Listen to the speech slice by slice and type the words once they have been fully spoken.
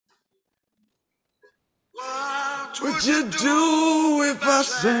What would you do if I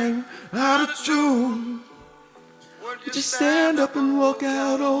sang out of tune? Would you stand up and walk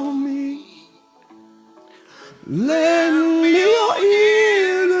out on me? Lend me your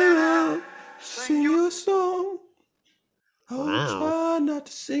ears and I'll sing you a song. I will try not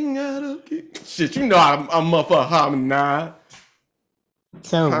to sing out of key. Shit, you know I'm up for harmony.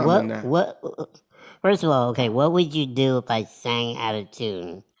 So what? First of all, okay, what would you do if I sang out of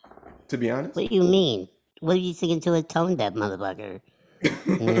tune? To be honest, what do you mean? What are you singing to a tone deaf motherfucker?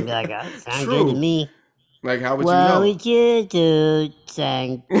 And you'd be like, oh, sound good to me. Like, how would what you know? What would you do?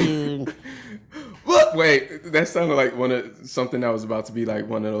 Sang tune. What? Wait, that sounded like something that was about to be like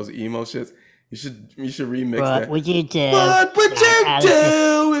one of those emo shits. You should remix that. What would you do? What would you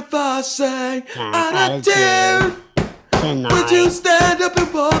do if I sang out of tune? Tonight. Would you stand up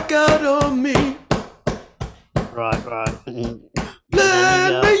and walk out on me? Right.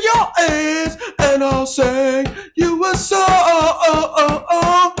 Lend me your ears and I'll sing you a song.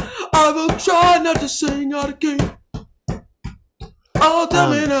 I will try not to sing out of key. Oh, tell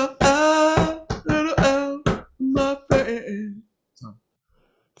me now, my friend.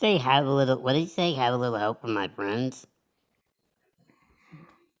 Say have a little. What did he say? Have a little help from my friends.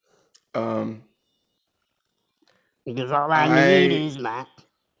 Because all I need is my.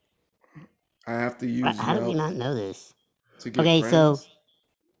 I have to use. How do we not know this? Okay, so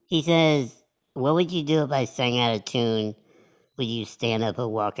he says, "What would you do if I sang out of tune? Would you stand up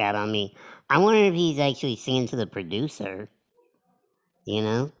and walk out on me?" I wonder if he's actually singing to the producer. You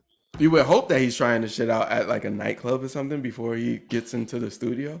know? You would hope that he's trying this shit out at like a nightclub or something before he gets into the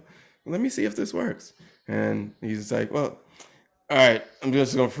studio. Let me see if this works. And he's like, well, all right, I'm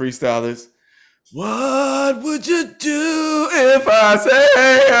just going to freestyle this. What would you do if I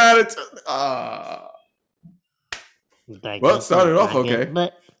sang out of tune? Well, it started off okay.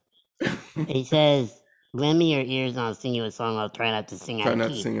 But he says, lend me your ears and I'll sing you a song. I'll try not to sing out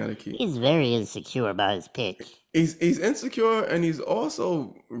of key. He's very insecure about his pitch. He's insecure, and he's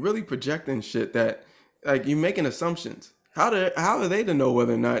also really projecting shit that, like, you're making assumptions. How are they to know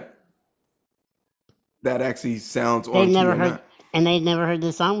whether or not that actually sounds on key or not? And they've never heard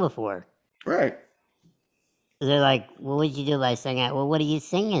the song before. Right. They're like, what would you do if I sang out? Well, what are you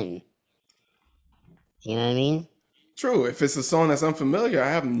singing? You know what I mean? True. If it's a song that's unfamiliar,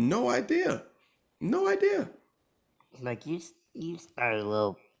 I have no idea. No idea. Like, you started a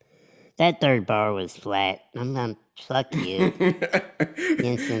little... That third bar was flat. I'm gonna fuck you.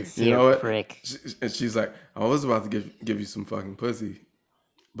 Insincere prick. And she's like, I was about to give you some fucking pussy.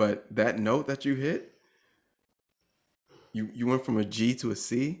 But that note that you hit, you went from a G to a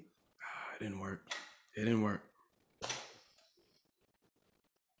C. It didn't work. It didn't work.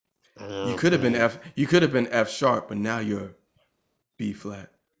 You could have been F. You could have been F sharp, but now you're B flat.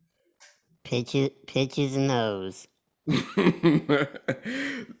 Pitches and O's.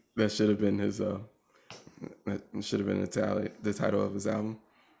 That should have been his. That should have been the title of his album,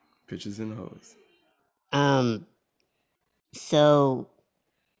 "Pitches and Hoes." So,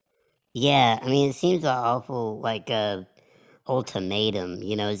 yeah, I mean, it seems awful, like a ultimatum.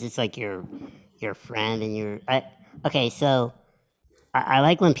 You know, is this like your friend and your? Okay, so I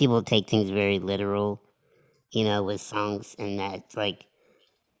like when people take things very literal. You know, with songs, and that's like,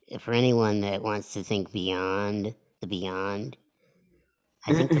 for anyone that wants to think beyond the beyond.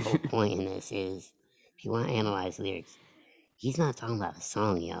 I think the whole point in this is, if you want to analyze lyrics, he's not talking about a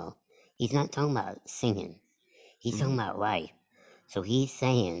song, yo. He's not talking about singing. He's talking about life. So he's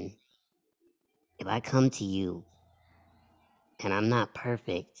saying, if I come to you and I'm not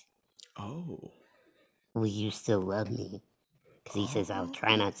perfect, will you still love me? Because he says, I'll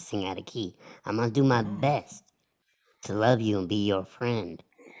try not to sing out of key. I'm going to do my best to love you and be your friend.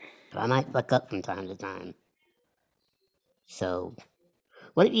 But I might fuck up from time to time. So...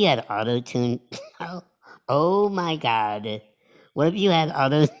 what if you had auto-tune? Oh my God. What if you had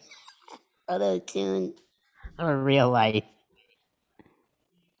auto-tune for real life?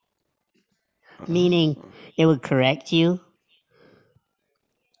 Meaning it would correct you?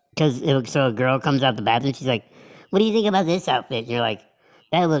 Because so a girl comes out the bathroom, she's like, what do you think about this outfit? And you're like,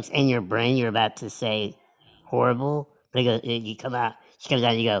 that looks, in your brain, you're about to say horrible. But you come out, she comes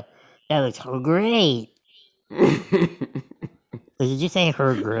out and you go, that looks great. Did you say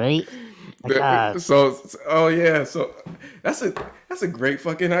her great? So that's a great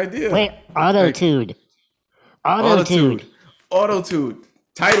fucking idea. Wait, Autotude. Autotude.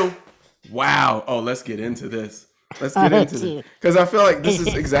 Title. Wow. Oh, let's get into this. Let's get into this. Because I feel like this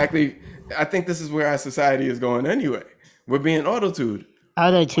is exactly, I think this is where our society is going anyway. We're being autotude.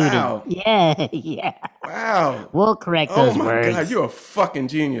 Yeah. Wow. We'll correct those words. Oh my God, you're a fucking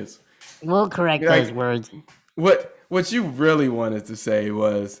genius. We'll correct those Like words. what you really wanted to say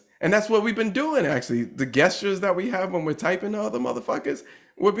was, and that's what we've been doing actually. The gestures that we have when we're typing to other motherfuckers,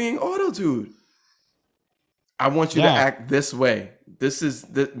 we're being autotuned. I want you to Yeah, act this way. This is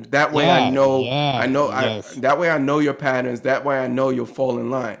that way yeah, yeah, I yes. that way I know your patterns. That way I know you'll fall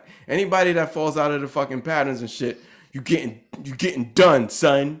in line. Anybody that falls out of the fucking patterns and shit, you getting done,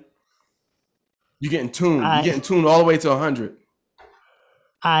 son. You getting tuned. You I getting tuned all the way to 100.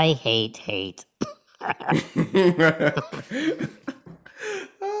 I hate hate.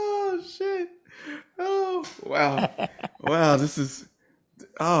 Oh shit. Oh wow. Wow, this is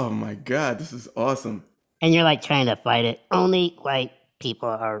oh my god, this is awesome. And you're like trying to fight it. Only white people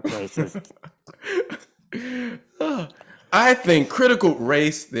are racist. I think critical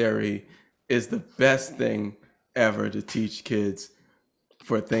race theory is the best thing ever to teach kids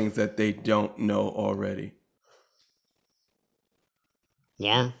for things that they don't know already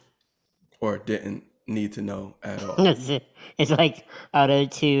Yeah. or didn't need to know at all. It's like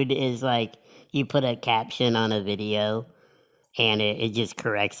Autotude is like you put a caption on a video and it just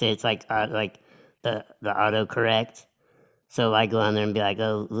corrects it. It's like the autocorrect. So I go on there and be like,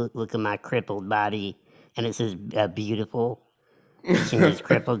 "Oh, look at my crippled body," and it says beautiful. It changes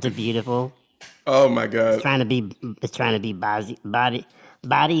crippled to beautiful. Oh my It's god. trying to be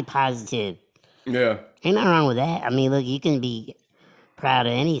body positive. Yeah. Ain't nothing wrong with that. I mean, look, you can be proud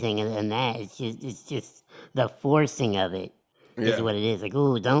of anything than that. It's just the forcing of it is Yeah. what it is. Like,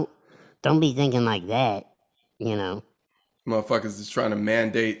 ooh, don't be thinking like that. You know. Motherfuckers is trying to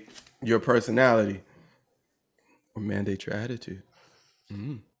mandate your personality or mandate your attitude.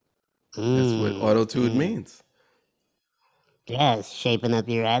 That's what Mm, autotude mm. means. Yeah, it's shaping up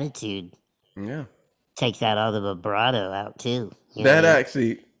your attitude. Yeah. Takes out all the vibrato out too. You know what I That mean?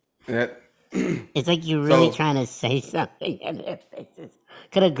 actually that It's like you're really so trying to say something in their faces.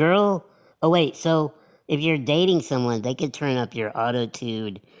 Could a girl? Oh wait, so if you're dating someone, they could turn up your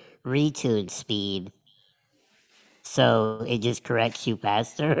autotude retude speed, so it just corrects you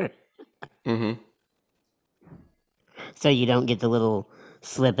faster, mhm. so you don't get the little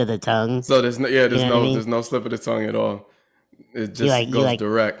slip of the tongue. So there's no yeah, You know what I mean? there's no slip of the tongue at all. It You just like you goes like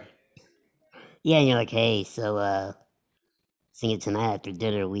direct. yeah, and you're like, hey, so sing it tonight after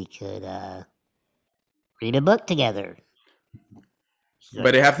dinner. We could read a book together. She's But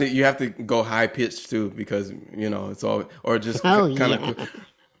like, they have to you have to go high pitched too because it's all or just oh kind yeah, of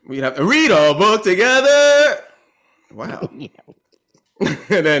we have to read a book together. Wow. yeah.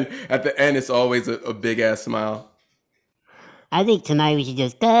 And then at the end it's always a big ass smile. I think tonight we should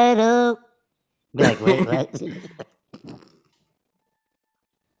just cuddle. Be like, wait, what?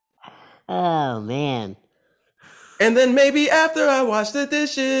 Oh man. And then maybe after I wash the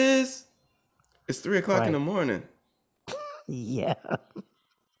dishes. It's 3 o'clock in the Right. morning. Yeah.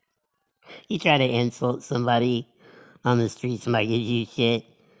 You try to insult somebody on the street, somebody gives you shit.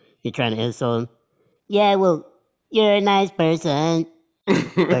 You're trying to insult them. Yeah, well, you're a nice person.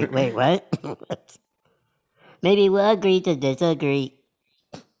 Wait, what? Maybe we'll agree to disagree.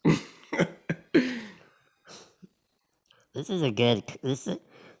 This is a good.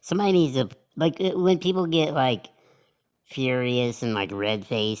 Somebody needs to like when people get like furious and like red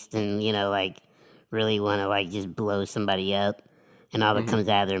faced and like really want to like just blow somebody up, and all that Mhm. comes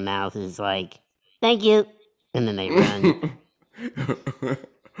out of their mouth is like, "Thank you," and then they run.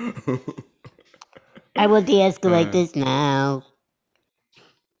 I will de-escalate Uh, this now.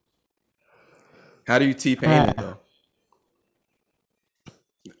 how do you T-paint it Uh, though?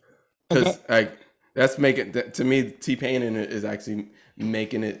 Because that, like that's making to me T-painting it is actually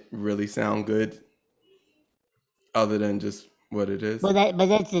making it really sound good, other than just what it is. but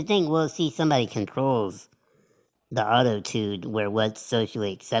that's the thing. Well, see, somebody controls the autotude where what's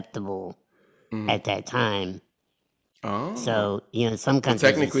socially acceptable Mhm. at that time. Oh, So some so countries it's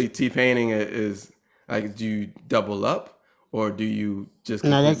technically T-painting it is like, do you double up or do you just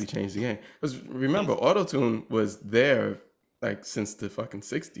no, completely change the game? Because remember, autotune was there like since the fucking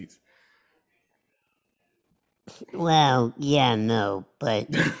 60s. well, yeah, no,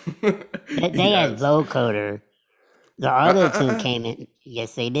 but they had Yes. vocoder. The Uh, uh, autotune uh, came in.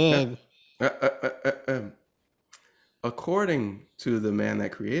 Yes, they uh, did. uh, uh, uh, According to the man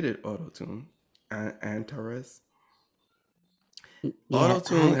that created autotune, Antares, Yeah,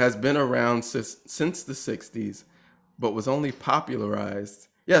 autotune has been around since the 60s, but was only popularized.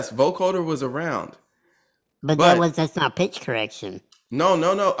 Yes, vocoder was around, but but that's not pitch correction. no,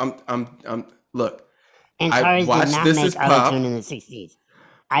 no, no. Look. I Antares did watched not This make Is autotune in Pop. the 60s.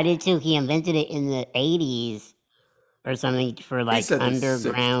 I did too. He invented it in the 80s or something for He like said the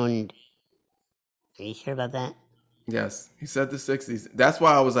 60s. underground. Are you sure about that? Yes, he said the '60s. That's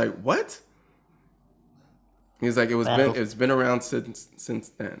why I was like, what? He's like, Well, it's been around since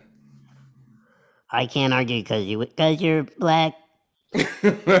then. I can't argue because you're black.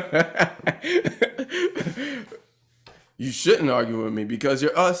 You shouldn't argue with me because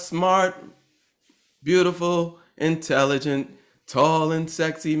you're a smart, beautiful, intelligent, tall and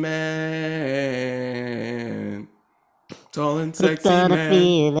sexy man. Tall and Hooked sexy on a man.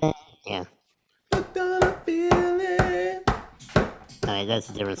 feeling. Yeah. Hooked on a feeling. All right, that's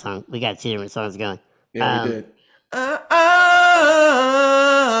a different song. We got two different songs going. Yeah, we Um, did. I'm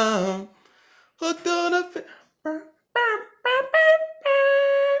hooked on a feeling.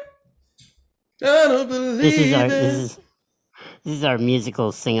 I don't this is believe our this it. is this is our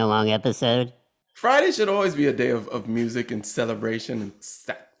musical sing along episode. Friday should always be a day of music and celebration and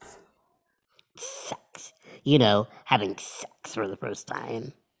sex. Sex. You know, having sex for the first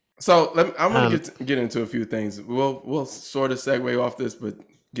time. So I'm gonna Um, get into a few things. We'll sort of segue off this, but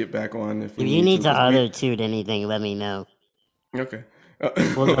get back on if we if you need to need to because we auto-tune anything, let me know. okay.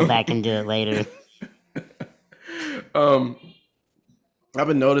 We'll go back and do it later. um, I've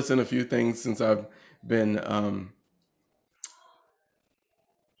been noticing a few things since I've been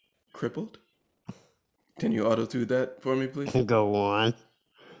crippled. Can you auto tune that for me, please? Go on.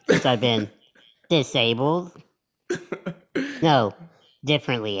 Since I've been disabled. No,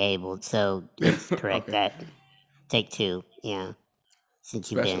 differently abled. So it's correct Okay, that take two. Yeah.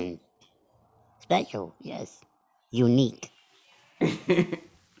 Since you've special. been special, yes. Unique.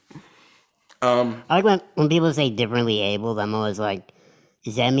 um, I like when people say differently abled, I'm always like,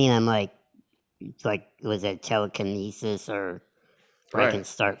 does that mean I'm like was it telekinesis or where I right. can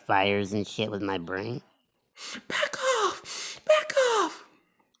start fires and shit with my brain? Back off! Back off!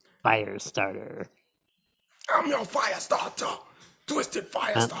 Fire starter. I'm your fire starter, twisted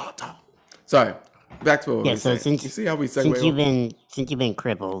fire Uh, starter. Sorry, back to what we yeah. were So saying. You since see how we since segue you've off? been since you've been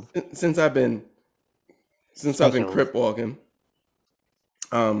crippled, Since I've been special. crip walking,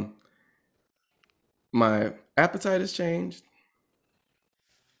 um, my appetite has changed.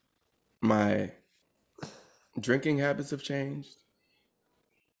 My drinking habits have changed.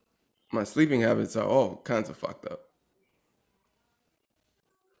 My sleeping habits are all kinds of fucked up.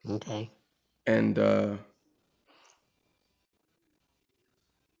 Okay. And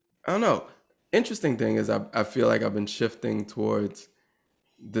I don't know. Interesting thing is, I feel like I've been shifting towards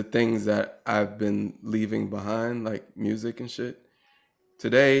the things that I've been leaving behind, like music and shit.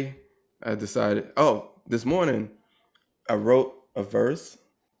 Today, I decided, this morning, I wrote a verse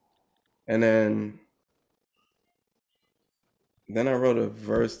and then I wrote a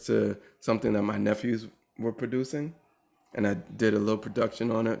verse to something that my nephews were producing. And I did a little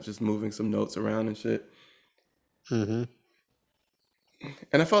production on it, just moving some notes around and shit. Mm-hmm.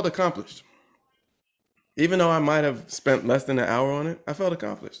 And I felt accomplished. Even though I might have spent less than an hour on it, I felt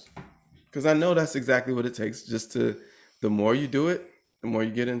accomplished. Because I know that's exactly what it takes. The more you do it, the more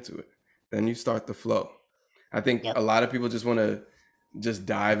you get into it. Then you start the flow. I think Yep. a lot of people just want to just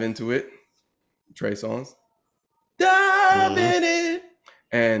dive into it. Trey songs. Dive Mm-hmm. in it.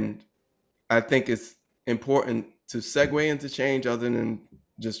 And I think it's important to segue into change other than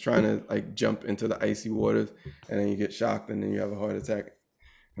just trying to like jump into the icy waters and then you get shocked and then you have a heart attack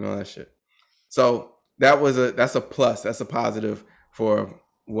and all that shit. So that's a plus. That's a positive for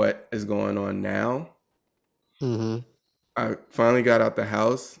what is going on now. Mm-hmm. I finally got out the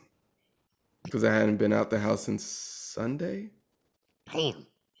house because I hadn't been out the house since Sunday. Damn.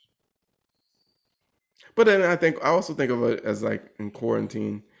 But then I also think of it as like in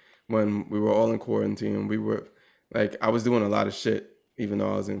quarantine when we were all in quarantine. We were like I was doing a lot of shit even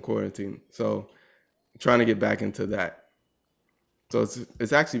though I was in quarantine. So trying to get back into that. So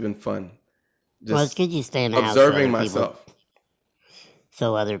it's actually been fun Well, it's just good you stay in the house observing myself.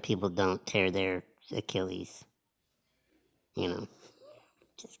 so other people don't tear their Achilles. You know,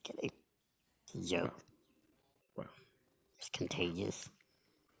 just kidding. It's a Wow, joke. wow, It's contagious.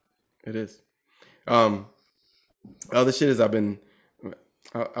 it is. Um, Other shit is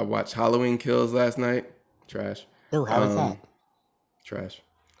I watched Halloween Kills last night. Trash. Oh, how was that? Um, Trash.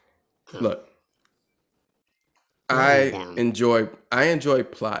 Oh, Look, let me down. I enjoy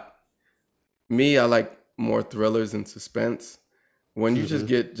plot. Me, I like more thrillers and suspense. When you just Mm-hmm.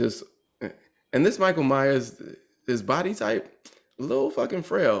 get just and this Michael Myers, his body type, a little fucking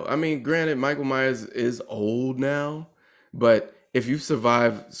frail. I mean, granted, Michael Myers is old now, but if you've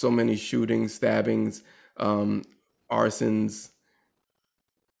survived so many shootings, stabbings, um, arsons,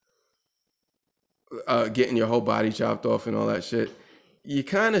 getting your whole body chopped off and all that shit, you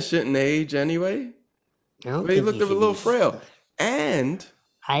kind of shouldn't age anyway. I don't But he think looked you a should little be. frail. And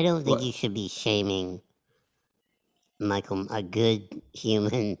I don't think you what? should be shaming Michael, a good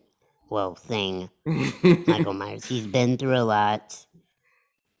human, well, thing. Michael Myers. He's been through a lot.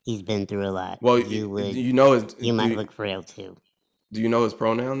 He's been through a lot. Well, You do would, you know his you might look frail too. do you know his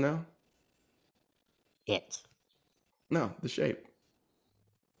pronoun now? It. No, the shape.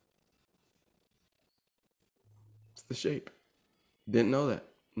 It's the shape. Didn't know that.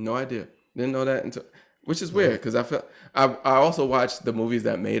 No idea. Didn't know that until, which is weird because I also watched the movies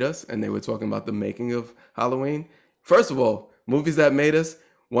that made us, and they were talking about the making of Halloween. First of all, movies that made us,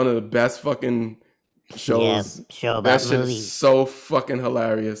 one of the best fucking Yeah, shows. show That about shit is movies. so fucking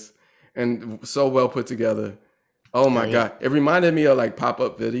hilarious and so well put together. Oh Oh my yeah. god, it reminded me of like pop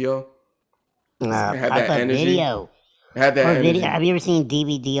up video. It had Pop that up energy. video It had that or video. energy. Have you ever seen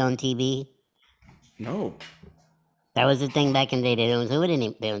DVD on TV? No. That was the thing back in the day. They don't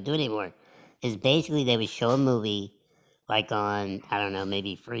do it anymore. Is basically they would show a movie like on, I don't know,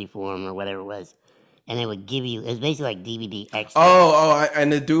 maybe Freeform or whatever it was, and they would give you. It was basically like DVD extras.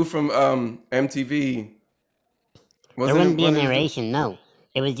 And the dude from MTV There wasn't wouldn't it be a one of his dude? narration. No,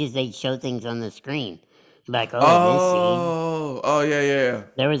 it was just they'd show things on the screen. You'd be like, oh, this scene. Oh, yeah, yeah, yeah.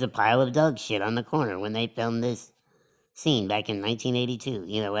 There was a pile of dog shit on the corner when they filmed this scene back in 1982.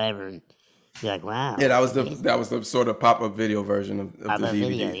 You know, whatever. And you're like, Yeah, wow, amazing. that was the sort of pop up video version of Pop the up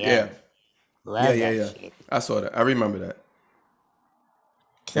video, DVD. yeah. Yeah, yeah, Love yeah, that yeah. shit. I saw that. I remember that.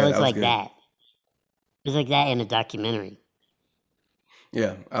 So Yeah, it's that was like good. that. It's like that in a documentary.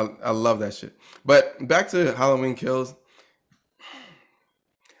 Yeah, I love that shit. But back to Halloween Kills.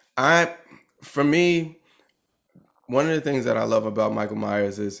 I for me, one of the things that I love about Michael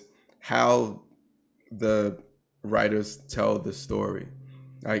Myers is how the writers tell the story,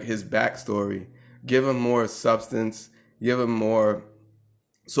 like his backstory. Give him more substance. Give him more,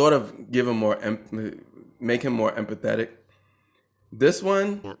 sort of, give him more, make him more empathetic. This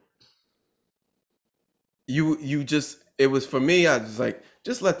one, Yeah. you just, it was for me. I was like,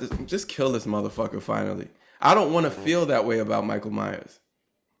 just kill this motherfucker finally. I don't want to Right. feel that way about Michael Myers.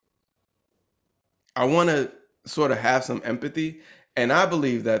 I want to sort of have some empathy, and I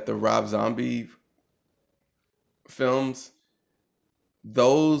believe that the Rob Zombie films,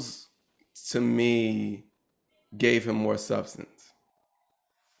 those to me gave him more substance.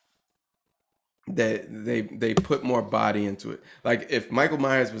 That they put more body into it. Like if Michael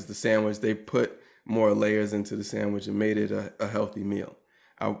Myers was the sandwich, they put more layers into the sandwich and made it a healthy meal.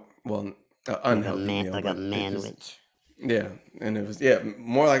 I well, an unhealthy meal, Like a but it just, manwich. yeah, and it was, yeah,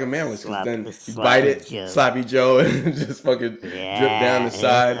 more like a sandwich because then The you bite sloppy it, Joe. sloppy Joe, and just fucking drip down the Yeah.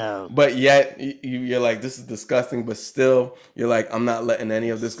 side. Ew. But yet you're like, this is disgusting, but still you're like, I'm not letting any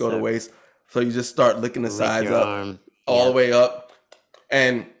of this go to So waste. So you just start licking the lick sides your up, arm. all the Yep. way up,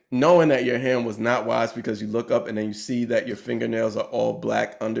 and knowing that your hand was not washed because you look up and then you see that your fingernails are all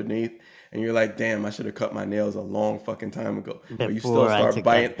black underneath, and you're like, damn, I should have cut my nails a long fucking time ago. But you still Before I start took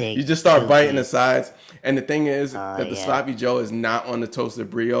that biting. You big just start biting the dookie. sides. And the thing is Oh that the yeah. sloppy Joe is not on the toasted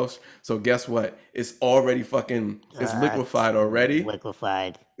brioche. So guess what? It's already fucking, it's It's liquefied already.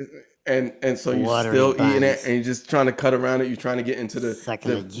 liquefied. And so you're Watery still eating it and buns. you're just trying to cut around it. You're trying to get into Sucking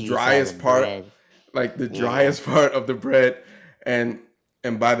the the juice out of the driest part, bread. like the Yeah. driest part of the bread. And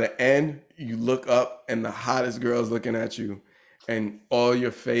by the end, you look up and the hottest girl is looking at you, and all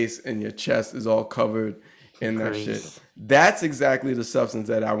your face and your chest is all covered in that shit. Grease. That's exactly the substance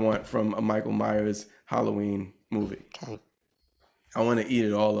that I want from a Michael Myers Halloween movie. Okay. I want to eat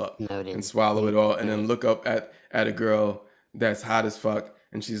it all up and Noted. swallow it all, and then Noted. look up at a girl that's hot as fuck,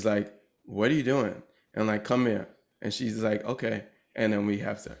 and she's like, "What are you doing?" And like, "Come here," and she's like, "Okay," and then we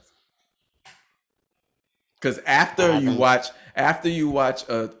have sex. Because That happens. after you watch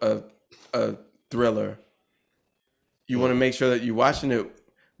a thriller, you want to Mm. make sure that you're watching it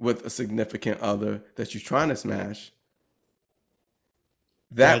with a significant other that you're trying to Yep. smash.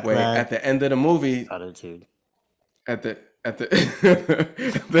 That Fake way, love. at the end of the movie, Autotude. at the at the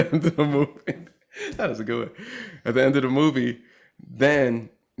end of the movie, that is a good one. At the end of the movie, then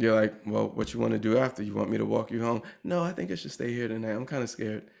you're like, well, what you want to do after? You want me to walk you home? No, I think I should stay here tonight. I'm kind of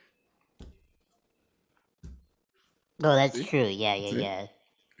scared. Oh, that's See, true. Yeah, yeah, see, yeah.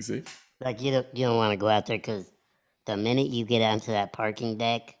 you see. Like you don't want to go out there because the minute you get onto that parking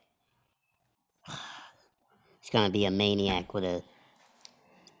deck, it's gonna be a maniac with a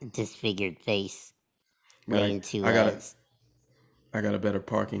disfigured face You're waiting like, to I got a better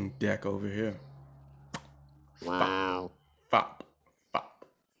parking deck over here. Fop, wow. fop, fop.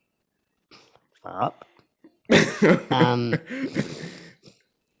 Up. I Um.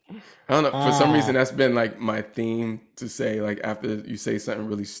 don't know. For some reason, Uh. that's been like my theme to say, like, after you say something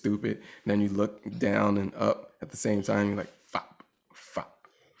really stupid, and then you look down and up at the same time. You're like, fop, fop,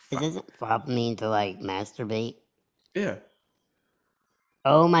 It fop. doesn't fop mean to like masturbate. Yeah.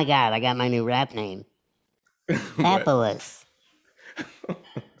 Oh my god, I got my new rap name. What? Fabulous.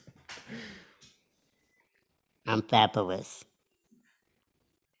 I'm fabulous.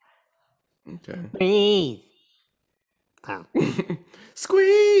 Okay. Breathe. Oh.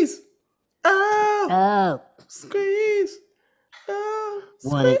 Squeeze. Oh, Oh. squeeze. Oh,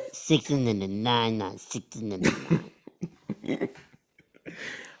 One squeeze. six and then the nine, not six and then the nine.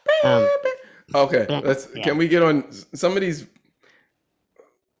 Um. Okay, let's. Yeah. Can we get on some of these?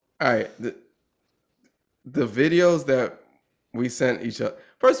 All right, the videos that we sent each other.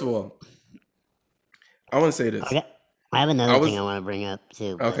 First of all, I want to say this. Okay. I have I another thing was I want to bring up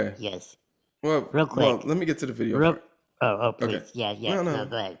too, but okay. yes, Well, real well, quick. let me get to the video Real. first. Oh, Okay. please. Yeah, yeah. No, No, no,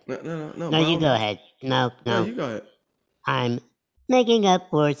 go ahead. no, no, no, no. No, By you all go means. ahead. No, No, no. you go ahead. I'm making up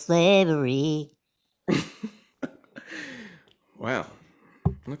for slavery. Wow.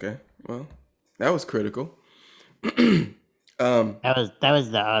 Okay. Well, that was critical. um, That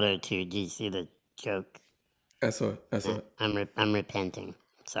was the Autotude. Did you see the joke? that's what. That's what. I'm repenting.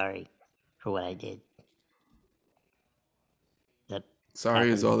 Sorry for what I did. That Sorry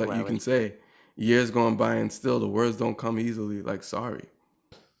is happened all that before I you can was. say. Years going by and still the words don't come easily. Like sorry,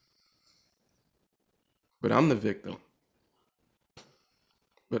 but I'm the victim.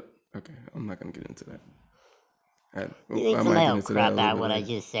 But okay, I'm not gonna get into that. You think I might somebody get will into that a crop little out bit what I later.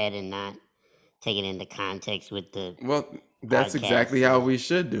 just said and not take it into context with the Well, that's exactly podcast? how we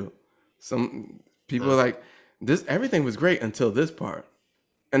should do. Some people are Huh? like, this everything was great until this part,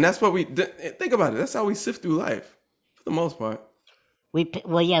 and that's what we think about it. That's how we sift through life, for the most part.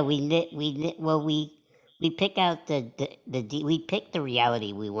 Well, yeah, well, we pick out we pick the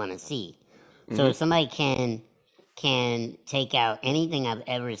reality we want to see. So Hmm. if somebody can take out anything I've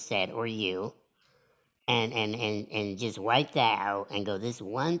ever said or you and just wipe that out and go this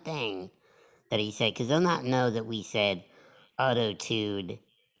one thing that he said, because they'll not know that we said autotude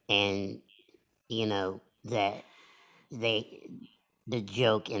and that they the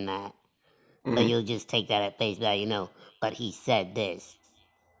joke in that, but Hmm. you'll just take that at face value. But he said this.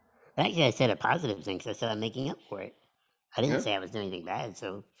 Actually, I said a positive thing because I said I'm making up for it. I didn't Yeah. say I was doing anything bad.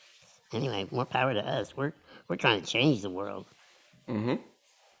 So anyway, more power to us. We're trying to change the world. Hmm.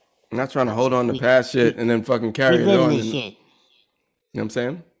 I'm not trying to So hold on to we past shit we and then fucking we carry it live in on. this And you know shit. what I'm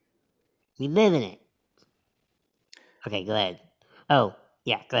saying? We live in it. Okay, go ahead. Oh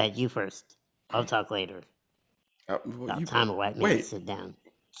yeah, go ahead. You first. I'll talk later. Well, About time a white man wait, sit down.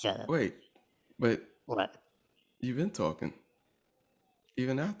 Shut up. wait, but What? you've been talking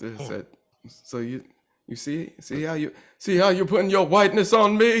even after it Yeah. said. So you see how you're putting your whiteness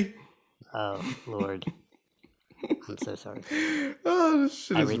on me. Oh Lord, I'm so sorry. Oh, this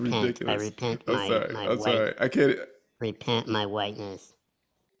shit I is repent. I ridiculous. repent I'm my sorry. my I'm white. sorry. I can't. Repent my whiteness.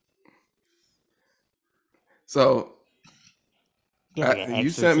 So Feel like an you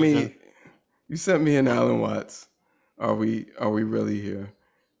sent exorcism. me an Alan Watts. Are we really here?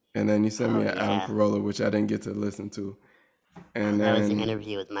 And then you sent me Oh an Adam yeah. Carolla, which I didn't get to listen to. Oh, And that was the then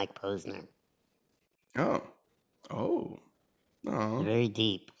interview with Mike Posner. oh oh oh Very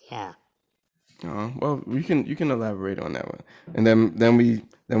deep. Yeah. oh. Well, you can elaborate on that one. And then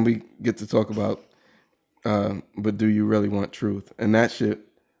we get to talk about. But do you really want truth? And that shit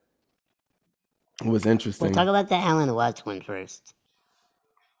was Well, talk interesting. about the Alan Watts one first.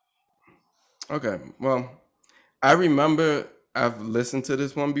 Okay, well, I remember I've listened to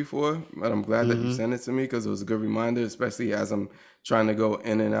this one before, but I'm glad that you Mm-hmm. sent it to me because it was a good reminder, especially as I'm trying to go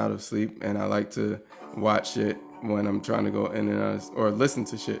in and out of sleep. And I like to watch shit when I'm trying to go in and out or listen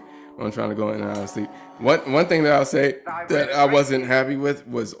to shit when I'm trying to go in and out of sleep. One thing that I'll say that I wasn't happy with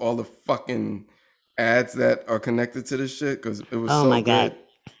was all the fucking ads that are connected to this shit because it was Oh so my god.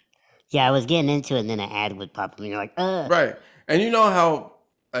 good. Yeah, I was getting into it, and then an ad would pop up, and you're like, Right. And you know how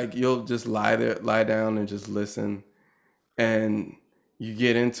like you'll just lie down and just listen and you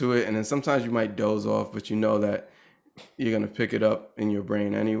get into it and then sometimes you might doze off, but you know that you're gonna pick it up in your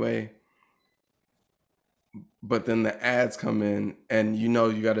brain anyway. But then the ads come in and you know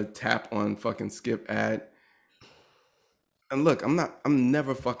you gotta tap on fucking skip ad. And look, I'm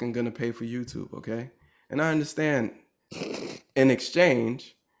never fucking gonna pay for YouTube, okay? And I understand in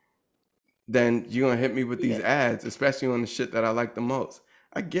exchange then you're gonna hit me with these yeah. ads, especially on the shit that I like the most.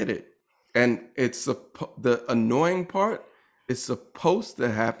 I get it, and the annoying part is supposed to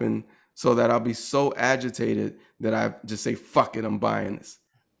happen so that I'll be so agitated that I just say fuck it, I'm buying this.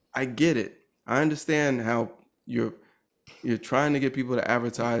 I get it. I understand how you're you're trying to get people to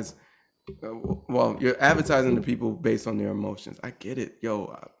advertise. Well, you're advertising to people based on their emotions. I get it,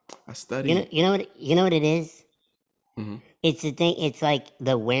 yo. I study. You know what it is. Hmm. It's the thing. It's like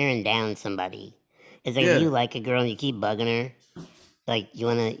the wearing down somebody. It's like if Yeah. you like a girl and you keep bugging her, like you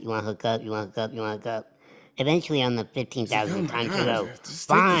wanna hook up, you wanna hook up, you wanna hook up. Eventually, on the fifteen It's like, oh thousandth my time, she'll god, go, just take this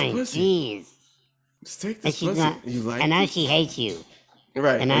 "Fine, pussy. jeez," Just take and this she's pussy. not, You and like now this? she hates you,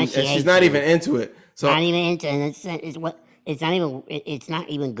 Right. and now she And she's hates not even you. into it. Not So even into, and it's what it's not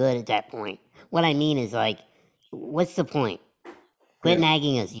even good at that point. What I mean is like, what's the point? Quit yeah.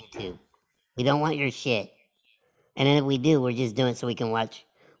 nagging us, YouTube. We don't want your shit. And then if we do, we're just doing it so we can watch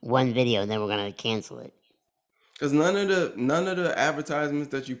one video, and then we're gonna cancel it. Because none of the advertisements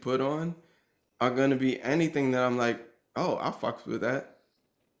that you put on are gonna be anything that I'm like, oh, I'll fuck with that.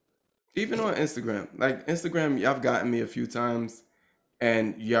 Even on Instagram, like Instagram, y'all have gotten me a few times,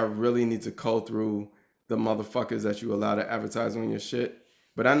 and y'all really need to cull through the motherfuckers that you allow to advertise on your shit.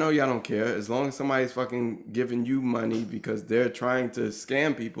 But I know y'all don't care. As long as somebody's fucking giving you money because they're trying to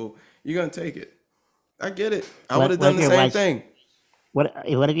scam people, you're gonna take it. I get it. I would have What done if the you're same watch thing.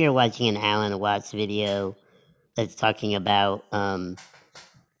 what if you're watching an Alan Watts video that's talking about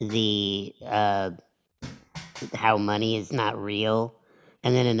the how money is not real,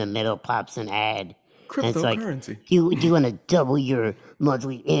 and then in the middle pops an ad, and it's like, Cryptocurrency. do you want to double your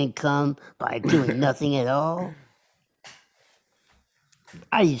monthly income by doing nothing at all?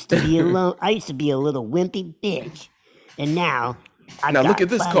 I used to be alone. I used to be a little wimpy bitch, and now I Now look at got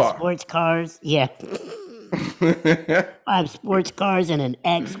this five car. sports cars. Yeah, five sports cars and an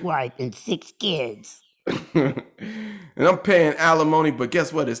ex-wife and 6 kids. And I'm paying alimony, but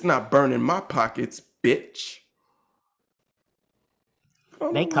guess what? It's not burning my pockets, bitch. I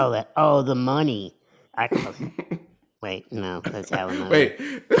don't They know what. call it the money. I call wait no, that's alimony. Wait,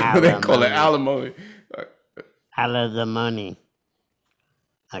 they call it Alimony. alimony. I love the money.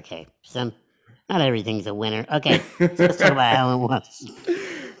 Okay, not everything's a winner. Okay, so let's talk about Alan Watts.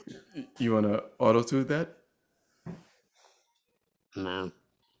 You want to auto-tune that? No,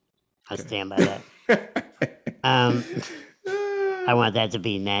 I stand by that. Okay. Um, I want that to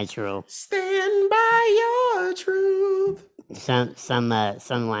be natural. Stand by your truth. Some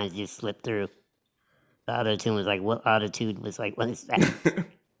lines just slip through. The auto tune was like, what Autotude was like, what is that?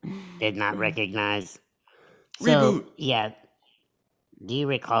 Did not recognize. So Reboot. yeah, do you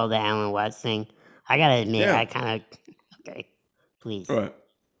recall the Alan Watts thing? I gotta admit, Yeah. I kind of okay. Please, Right.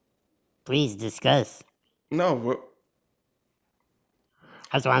 please discuss. No.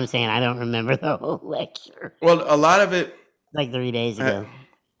 That's what I'm saying. I don't remember the whole lecture. Well, a lot of it, Like 3 days uh, ago.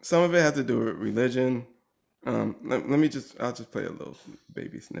 some of it had to do with religion. Let me I'll just play a little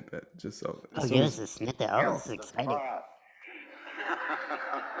baby snippet, just so as Oh, soon give as us a snippet. Oh, this is exciting.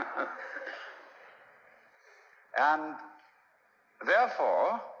 And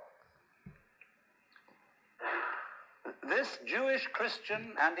therefore, this Jewish,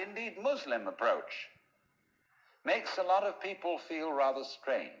 Christian, and indeed Muslim approach makes a lot of people feel rather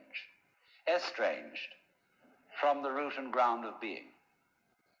strange, estranged from the root and ground of being.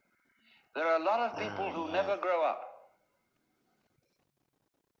 There are a lot of people who never grow up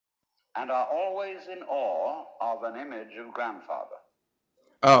and are always in awe of an image of grandfather.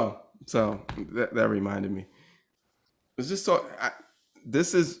 oh, so that reminded me. It's just so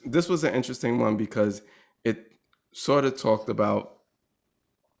this was an interesting one because it sort of talked about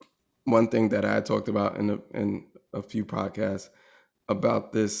one thing that I had talked about in a few podcasts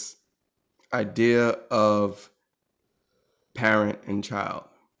about this idea of parent and child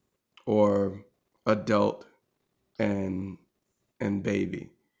or adult and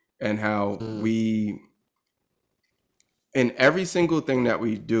baby, and how Mm. we in every single thing that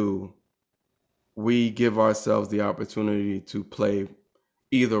we do, we give ourselves the opportunity to play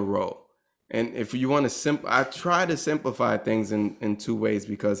either role. And if you want to I try to simplify things in two ways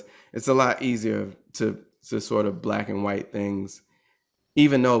because it's a lot easier to sort of black and white things,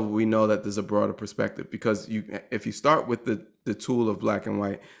 even though we know that there's a broader perspective. Because if you start with the tool of black and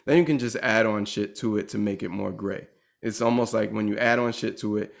white, then you can just add on shit to it to make it more gray. It's almost like when you add on shit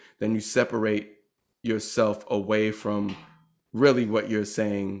to it, then you separate yourself away from really what you're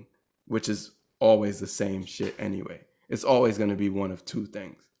saying, which is always the same shit anyway. It's always going to be one of two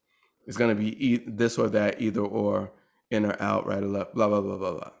things. It's going to be this or that, either or, in or out, right or left, blah, blah, blah,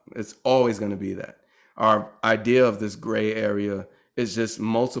 blah, blah. It's always going to be that. Our idea of this gray area is just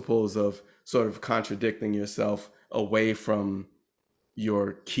multiples of sort of contradicting yourself away from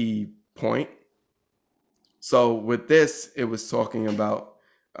your key point. So with this, it was talking about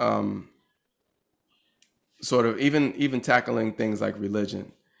sort of even tackling things like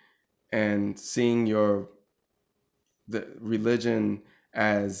religion and seeing the religion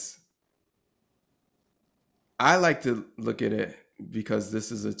as, I like to look at it because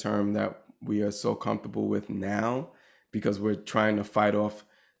this is a term that we are so comfortable with now because we're trying to fight off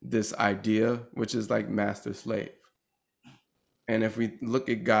this idea, which is like master slave. And if we look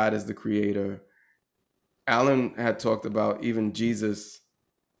at God as the creator, Alan had talked about even Jesus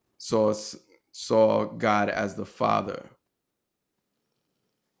saw saw God as the Father,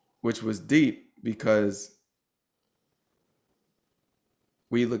 which was deep because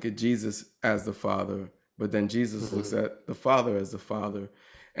we look at Jesus as the Father, but then Jesus looks at the Father as the Father.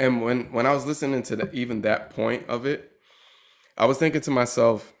 And when I was listening to even that point of it, I was thinking to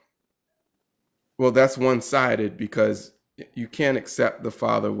myself, well, that's one-sided because you can't accept the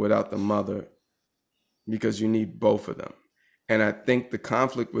Father without the Mother because you need both of them. And I think the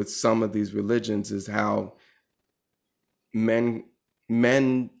conflict with some of these religions is how men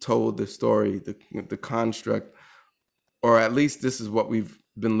told the story, the construct, or at least this is what we've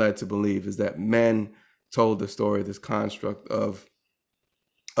been led to believe, is that men told the story, this construct of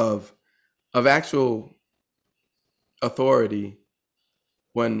of actual authority,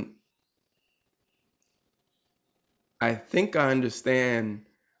 when I think I understand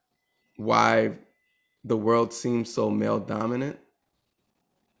why the world seems so male dominant.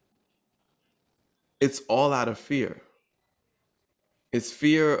 It's all out of fear. It's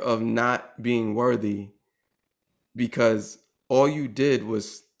fear of not being worthy because all you did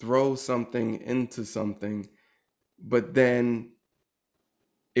was throw something into something, but then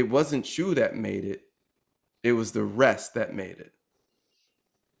it wasn't you that made it. It was the rest that made it.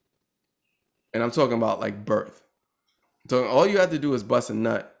 And I'm talking about like birth. So all you had to do is bust a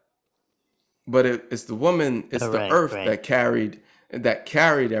nut, but it's the woman, it's Oh, the right, earth right. that carried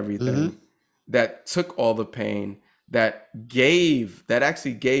Mm-hmm. everything, that took all the pain, that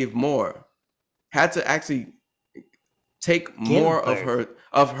actually gave more, had to actually take more Give birth.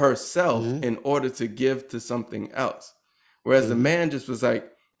 of herself Mm-hmm. in order to give to something else. Whereas the Mm-hmm. man just was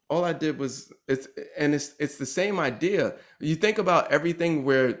like, all I did was it's the same idea. You think about everything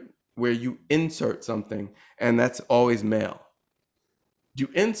where you insert something, and that's always male. You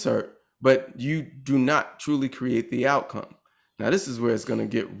insert, but you do not truly create the outcome. Now this is where it's going to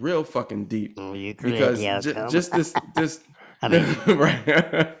get real fucking deep Well, you create because the outcome. just this I mean,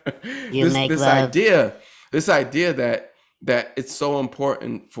 right you make this love. idea that it's so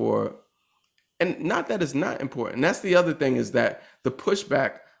important for, and not that it's not important. That's the other thing, is that the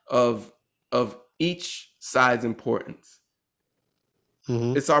pushback of of each side's importance.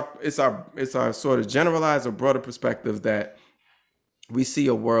 Mm-hmm. It's our sort of generalized or broader perspective that we see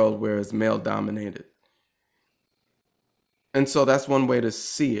a world where it's male dominated. And so that's one way to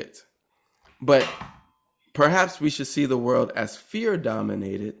see it. But perhaps we should see the world as fear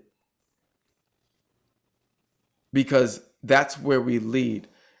dominated, because that's where we lead.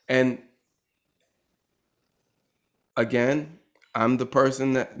 And again, I'm the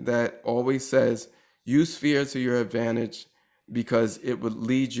person that always says use fear to your advantage because it would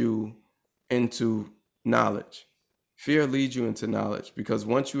lead you into knowledge. Fear leads you into knowledge because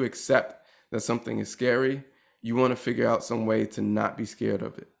once you accept that something is scary, you want to figure out some way to not be scared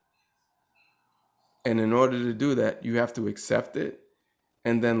of it. And in order to do that, you have to accept it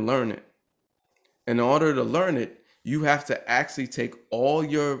and then learn it. In order to learn it, you have to actually take all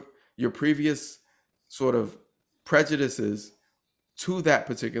your previous sort of prejudices to that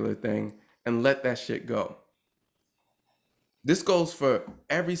particular thing and let that shit go. This goes for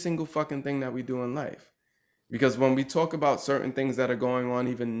every single fucking thing that we do in life. Because when we talk about certain things that are going on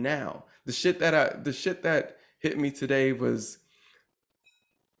even now, the shit that hit me today was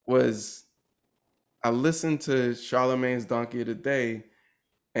I listened to Charlemagne's Donkey of the Day,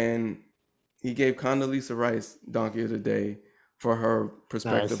 and he gave Condoleezza Rice Donkey of the Day for her Oh, I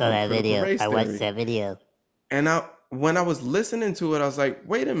perspective saw on that critical video. race I watched theory. that video. And when I was listening to it, I was like,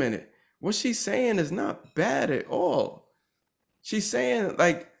 wait a minute. What she's saying is not bad at all. She's saying,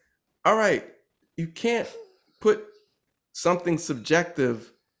 like, all right, you can't put something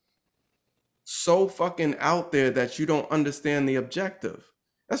subjective so fucking out there that you don't understand the objective.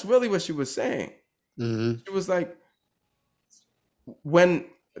 That's really what she was saying. Mm-hmm. She was like, when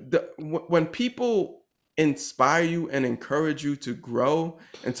when people inspire you and encourage you to grow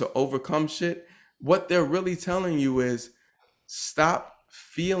and to overcome shit, what they're really telling you is stop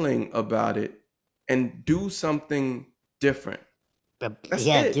feeling about it and do something different. That's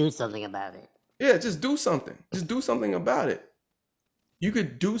Yeah, it. do something about it. Yeah, just do something. Just do something about it. You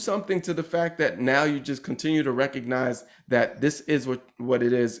could do something to the fact that now you just continue to recognize that this is what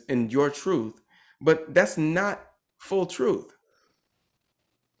it is in your truth. But that's not full truth. Right.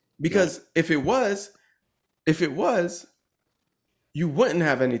 Because if it was, you wouldn't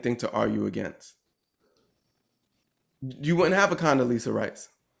have anything to argue against. You wouldn't have a Condoleezza Rice.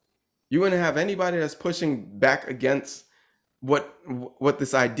 You wouldn't have anybody that's pushing back against what what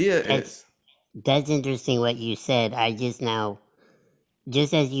this idea That's is. that's interesting what you said. I just now,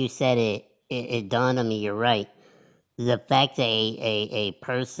 just as you said it, it dawned on me. You're right. The fact that a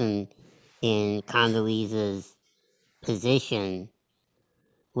person in Condoleezza's position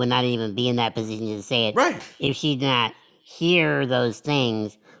would not even be in that position to say it Right. if she did not hear those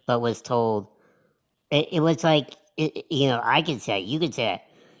things, but was told. It was like, I could say, you could say that.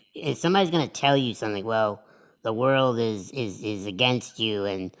 If somebody's going to tell you something, well, the world is against you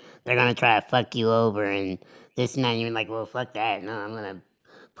and they're going to try to fuck you over and this and that, and you're like, well, fuck that. No, I'm going to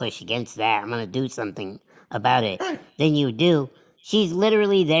push against that. I'm going to do something about it. Right. Then you do. She's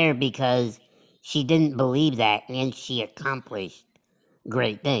literally there because she didn't believe that and she accomplished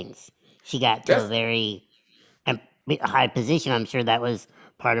great things. She got to a That's very high position. I'm sure that was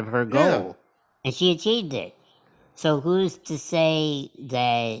part of her yeah. goal, and she achieved it. So who's to say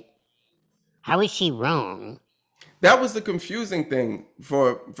that? How is she wrong? That was the confusing thing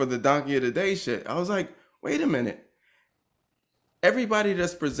for the donkey of the day shit. I was like, wait a minute. Everybody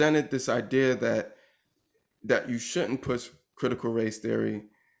just presented this idea that you shouldn't push critical race theory.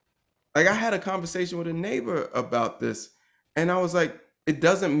 Like I had a conversation with a neighbor about this, and I was like, it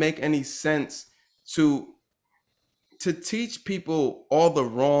doesn't make any sense to to teach people all the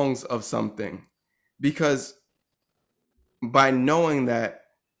wrongs of something because by knowing that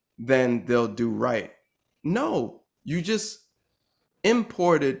then they'll do right. No, you just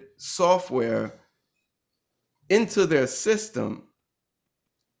imported software into their system.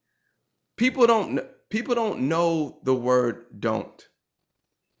 People don't know the word don't.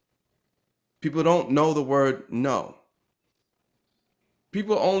 People don't know the word no.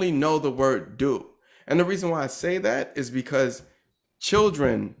 People only know the word do. And the reason why I say that is because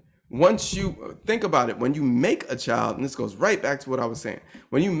children, once you think about it, when you make a child, and this goes right back to what I was saying,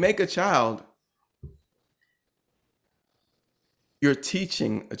 when you make a child, you're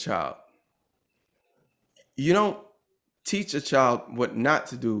teaching a child. You don't teach a child what not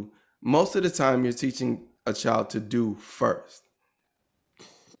to do. Most of the time, you're teaching a child to do first.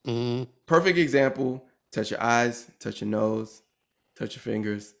 Mm, Perfect example: touch your eyes, touch your nose, touch your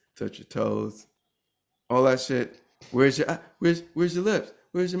fingers, touch your toes, all that shit. Where's your lips?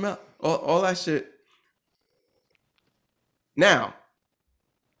 Where's your mouth? All that shit. Now,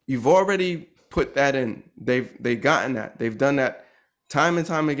 you've already put that in. They've gotten that. They've done that time and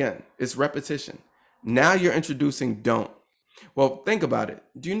time again. It's repetition. Now you're introducing don't. Well, think about it.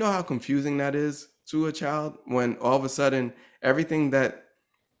 Do you know how confusing that is to a child when all of a sudden everything that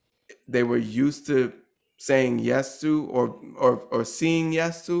they were used to saying yes to or seeing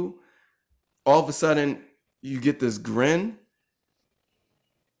yes to, all of a sudden you get this grin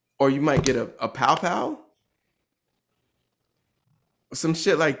or you might get a pow pow, some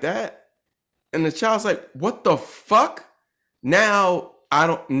shit like that. And the child's like, what the fuck? Now I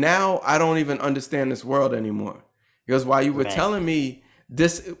don't even understand this world anymore. Because while you were right. telling me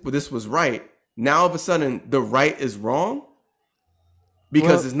this was right, now all of a sudden the right is wrong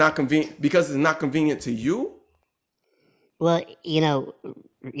because Well, it's not convenient to you. well,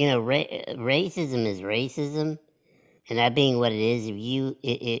 racism is racism, and that being what it is,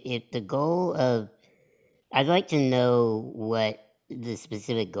 if the goal of, I'd like to know what the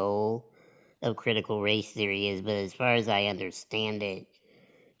specific goal of critical race theory is, but as far as I understand it,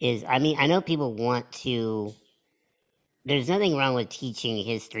 is, I mean, I know people want to. There's nothing wrong with teaching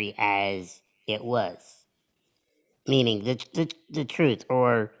history as it was, meaning the truth,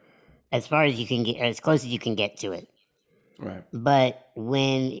 or as far as you can get, as close as you can get to it. Right. But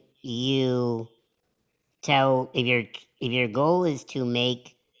when you if your goal is to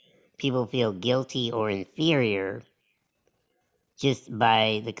make people feel guilty or inferior just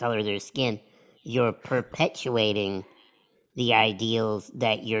by the color of their skin, you're perpetuating the ideals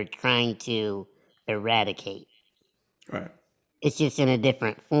that you're trying to eradicate. Right. It's just in a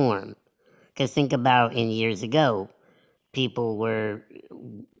different form. Because think about in years ago, people were,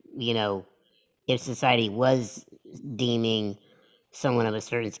 you know, if society was deeming someone of a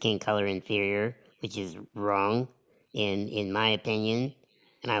certain skin color inferior, which is wrong in my opinion,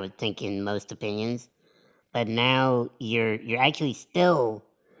 and I would think in most opinions, but now you're actually still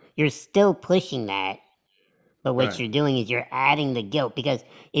you're still pushing that, but what Right. you're doing is you're adding the guilt, because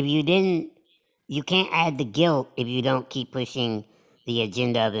if you didn't, you can't add the guilt if you don't keep pushing the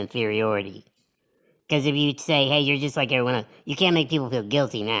agenda of inferiority. Because if you say, hey, you're just like everyone else, you can't make people feel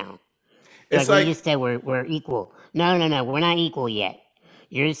guilty now. You're It's like, well, you like just said we're equal. No, no, no, we're not equal yet.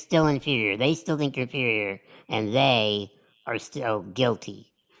 You're still inferior. They still think you're inferior, and they are still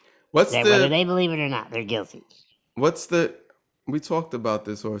guilty. what's That whether the they believe it or not, they're guilty. what's the we talked about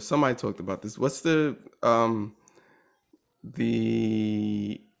this or somebody talked about this. What's the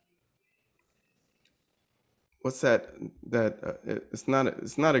the what's that it's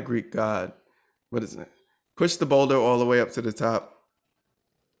not a Greek god. What is it? Push the boulder all the way up to the top,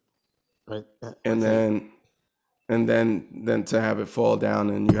 and What's it? then to have it fall down,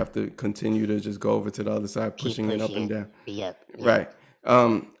 and you have to continue to just go over to the other side, Keep pushing it up pushing and it. down. Yep. Yep. Right.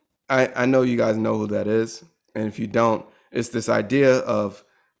 Um, I know you guys know who that is, and if you don't, it's this idea of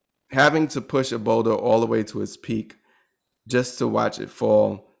having to push a boulder all the way to its peak just to watch it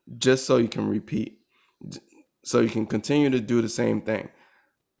fall, just so you can repeat, so you can continue to do the same thing.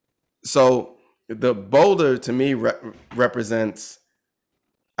 So the boulder to me represents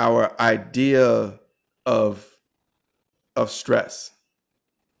our idea of stress,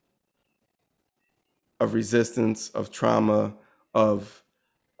 of resistance, of trauma, of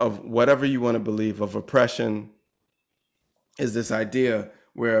whatever you want to believe, of oppression, is this idea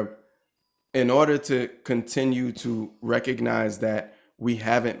where in order to continue to recognize that we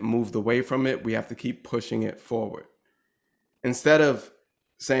haven't moved away from it, we have to keep pushing it forward. Instead of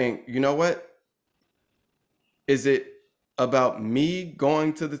saying, you know what, is it about me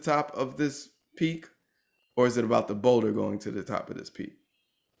going to the top of this peak, or is it about the boulder going to the top of this peak?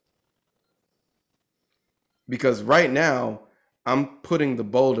 Because right now, I'm putting the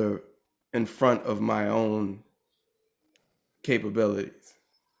boulder in front of my own capabilities.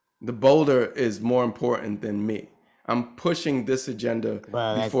 The boulder is more important than me. I'm pushing this agenda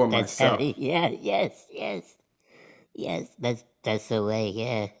Well, before that's heavy. myself. Yeah. Yes. Yes. Yes. That's the way.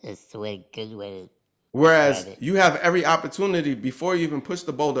 Yeah. That's the way. Good way to describe Whereas it. you have every opportunity before you even push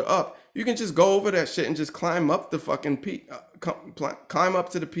the boulder up, you can just go over that shit and just climb up the fucking peak, climb up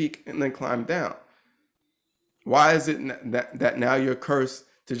to the peak and then climb down. Why is it that now you're cursed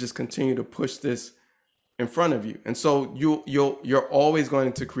to just continue to push this in front of you? And so you're always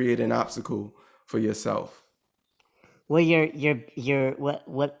going to create an obstacle for yourself. Well, you're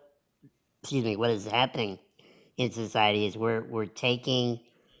what? Excuse me. What is happening in society is we're taking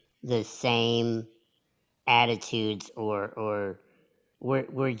the same attitudes or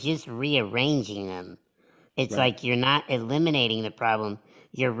we're just rearranging them. It's Right. like you're not eliminating the problem,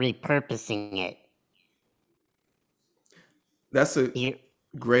 you're repurposing it. That's a You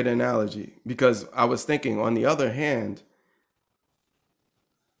great analogy because I was thinking, on the other hand,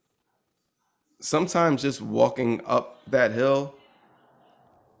 sometimes just walking up that hill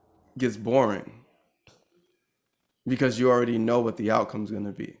gets boring because you already know what the outcome's going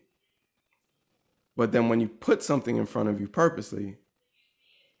to be. But then when you put something in front of you purposely,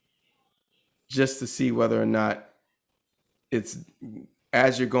 just to see whether or not it's,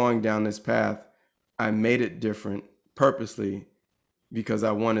 as you're going down this path, I made it different purposely because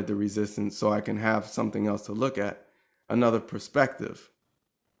I wanted the resistance so I can have something else to look at, another perspective.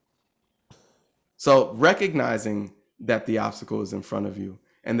 So recognizing that the obstacle is in front of you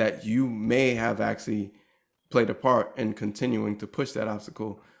and that you may have actually played a part in continuing to push that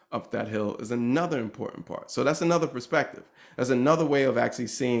obstacle up that hill is another important part. So that's another perspective. That's another way of actually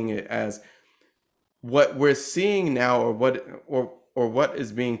seeing it as what we're seeing now, or what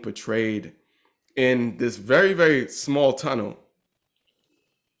is being portrayed in this very, very small tunnel.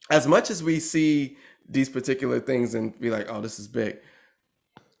 As much as we see these particular things and be like, oh, this is big,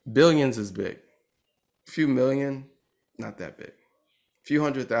 billions is big. A few million, not that big. A few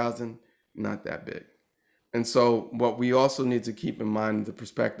 100,000, not that big. And so what we also need to keep in mind the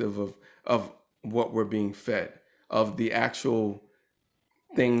perspective of what we're being fed, of the actual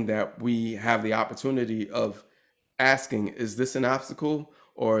thing that we have the opportunity of asking, is this an obstacle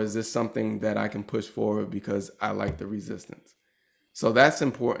or is this something that I can push forward because I like the resistance? So that's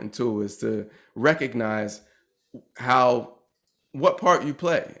important too, is to recognize how, what part you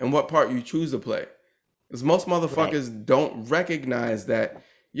play and what part you choose to play. Because most right. motherfuckers don't recognize that,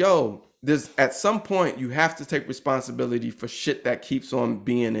 yo, there's at some point you have to take responsibility for shit that keeps on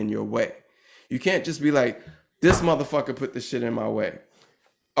being in your way. You can't just be like, this motherfucker put this shit in my way.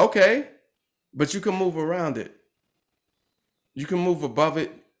 Okay, but you can move around it. You can move above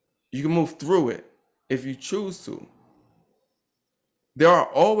it. You can move through it if you choose to. There are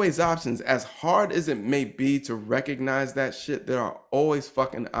always options. As hard as it may be to recognize that shit, there are always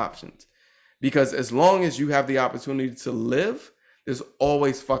fucking options. Because as long as you have the opportunity to live, there's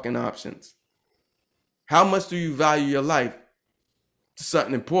always fucking options. How much do you value your life to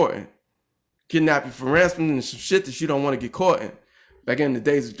something important? Kidnap you for ransom and some shit that you don't want to get caught in. Back in the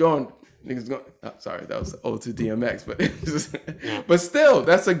days of Jordan, niggas going, oh, sorry, that was Autotude DMX, Yeah. but still,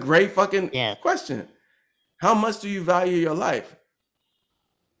 that's a great fucking Yeah. question. How much do you value your life?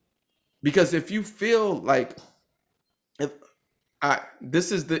 Because if you feel like, if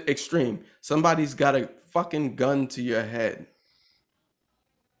This is the extreme. Somebody's got a fucking gun to your head.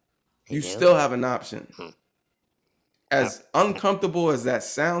 They You do? still have an option. Hmm. Oh, As uncomfortable as that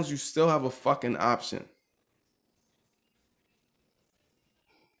sounds, you still have a fucking option.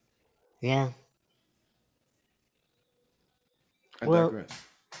 yeah. I Well, digress.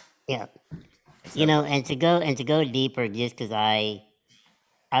 yeah. You know, Segue. and to go deeper, just because I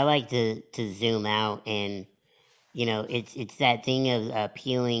like to zoom out, and it's that thing of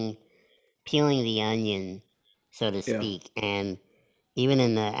peeling the onion, so to Yeah. speak. And even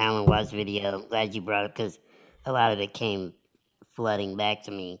in the Alan Watts video, glad you brought it, because a lot of it came flooding back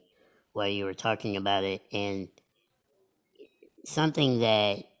to me while you were talking about it. And something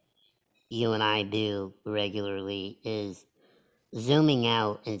that you and I do regularly is zooming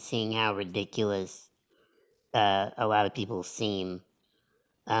out and seeing how ridiculous a lot of people seem.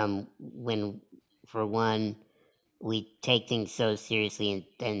 When, for one, we take things so seriously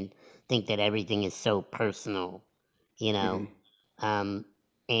and think that everything is so personal, you know. Um,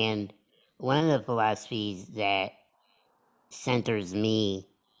 and one of the philosophies that centers me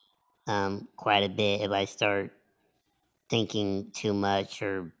quite a bit if I start thinking too much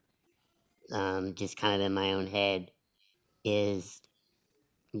or just kind of in my own head is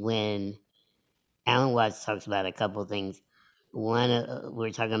when Alan Watts talks about a couple things. One,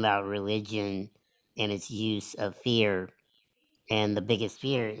 we're talking about religion and its use of fear, and the biggest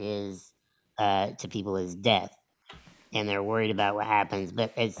fear is to people is death, and they're worried about what happens.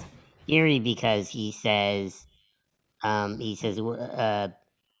 But it's eerie because he says, if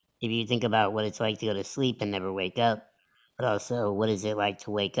you think about what it's like to go to sleep and never wake up, but also what is it like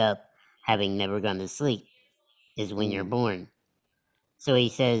to wake up having never gone to sleep, is when you're born. So he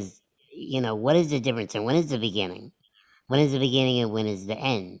says, what is the difference and when is the beginning? When is the beginning and when is the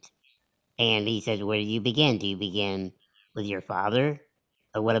end? And he says, where do you begin? Do you begin with your father?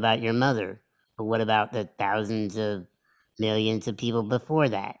 Or what about your mother? Or what about the thousands of millions of people before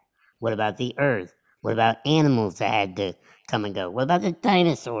that? What about the earth? What about animals that had to come and go? What about the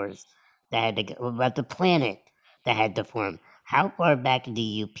dinosaurs that had to go? What about the planet that had to form? How far back do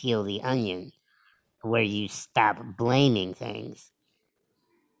you peel the onion where you stop blaming things?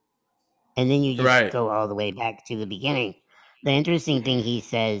 And then you just Right. go all the way back to the beginning. The interesting thing he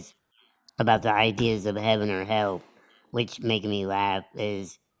says about the ideas of heaven or hell, which make me laugh,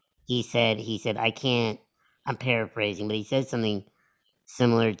 is he said I can't. I'm paraphrasing, but he said something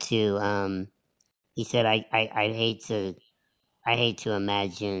similar to he said I hate to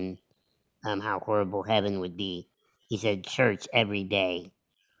imagine how horrible heaven would be. He said church every day.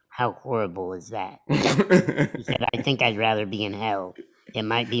 How horrible is that? He said I think I'd rather be in hell. It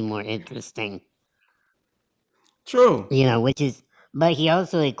might be more interesting, True. which is. But he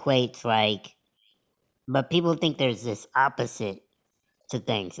also equates but people think there's this opposite to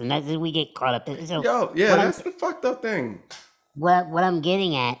things, and that's we get caught up in. So Yo, yeah, what I'm that's the fucked up thing. what I'm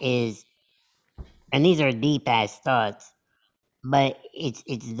getting at is, and these are deep ass thoughts, but it's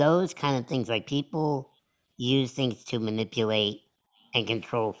those kind of things. Like, people use things to manipulate and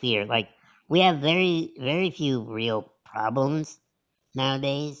control fear. Like, we have very very few real problems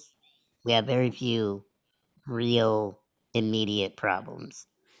nowadays. We have very few real immediate problems.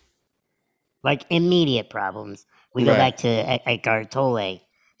 Like, immediate problems. We go Right. back to Eckhart Tolle,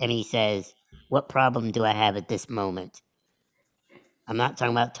 and he says, "What problem do I have at this moment?" I'm not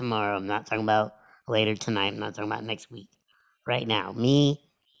talking about tomorrow. I'm not talking about later tonight. I'm not talking about next week. Right now, me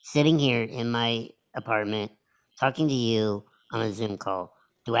sitting here in my apartment talking to you on a Zoom call.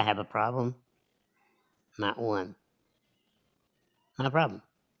 Do I have a problem? Not one. Not a problem.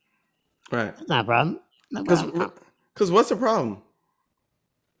 Right. That's not a problem. No Because problem. No. what's the problem?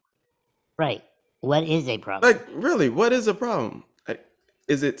 Right. What is a problem? Like, really, what is a problem? Like,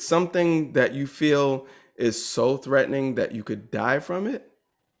 is it something that you feel is so threatening that you could die from it?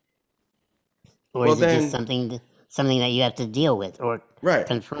 Or Well, is it just then, something that you have to deal with or right.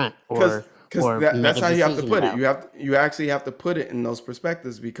 confront Because or make that's a how you have to decision put it. about? You actually have to put it in those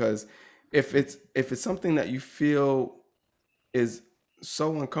perspectives, because if it's something that you feel is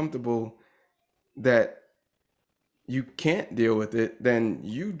so uncomfortable that you can't deal with it, then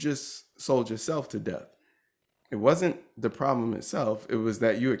you just sold yourself to death. It wasn't the problem itself. It was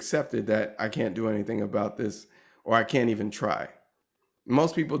that you accepted that I can't do anything about this, or I can't even try.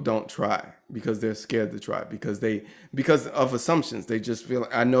 Most people don't try because they're scared to try, because of assumptions. They just feel,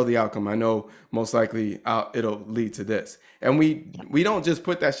 I know the outcome. I know most likely it'll lead to this. And Yeah. we don't just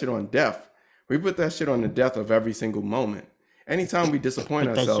put that shit on death. We put that shit on the death of every single moment. Anytime we disappoint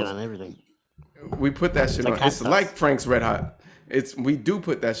Put that shit ourselves, on everything. we put that It's shit like on. hot It's like sauce. Frank's Red Hot. It's we do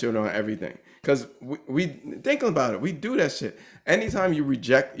put that shit on everything because we think about it. We do that shit. Anytime you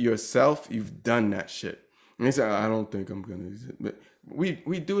reject yourself, you've done that shit. And they say, I don't think I'm gonna. But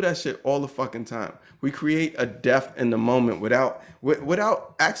we do that shit all the fucking time. We create a death in the moment without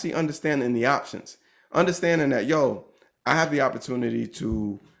actually understanding the options. Understanding that, yo, I have the opportunity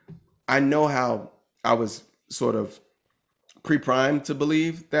to. I know how I was sort of pre-primed to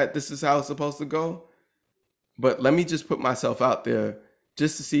believe that this is how it's supposed to go, but let me just put myself out there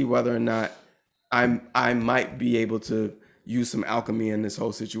just to see whether or not I might be able to use some alchemy in this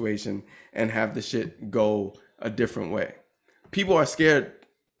whole situation and have the shit go a different way. People are scared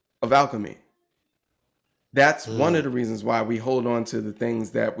of alchemy. That's one of Mm. the reasons why we hold on to the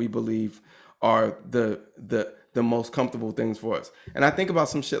things that we believe are the most comfortable things for us. And I think about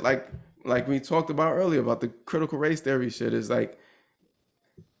some shit like we talked about earlier about the critical race theory shit is like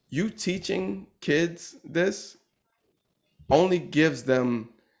you teaching kids this only gives them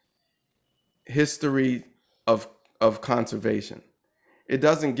history of conservation. It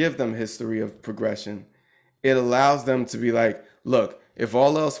doesn't give them history of progression. It allows them to be like, look, if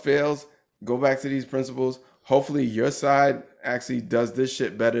all else fails, go back to these principles. Hopefully your side actually does this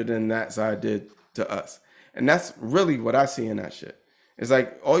shit better than that side did to us. And that's really what I see in that shit. It's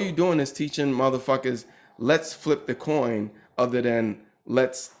like all you doing is teaching motherfuckers, let's flip the coin other than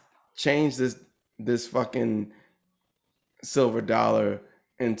let's change this fucking silver dollar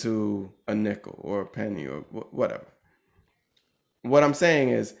into a nickel or a penny or whatever. What I'm saying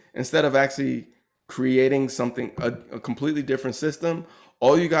is instead of actually creating something a completely different system,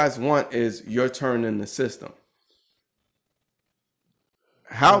 all you guys want is your turn in the system.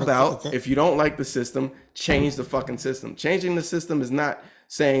 How Well, it's about a if you don't like the system, change the fucking system? Changing the system is not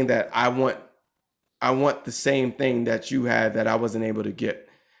saying that I want the same thing that you had that I wasn't able to get.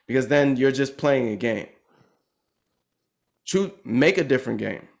 Because then you're just playing a game. Choose make a different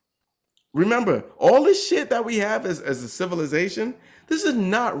game. Remember, all this shit that we have as a civilization, this is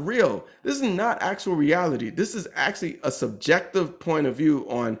not real. This is not actual reality. This is actually a subjective point of view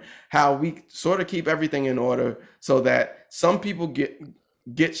on how we sort of keep everything in order so that some people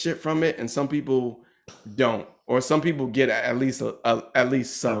get shit from it and some people don't, or some people get at least all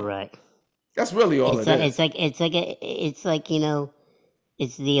some. right. That's really all it It's is. like it's like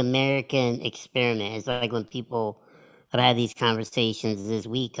it's the American experiment. It's like when people have had these conversations this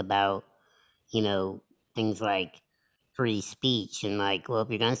week about you know things like free speech and like, well, if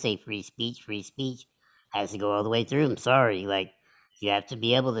you're gonna say free speech has to go all the way through. I'm sorry, like you have to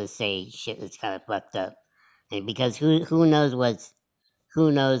be able to say shit that's kind of fucked up, and because who knows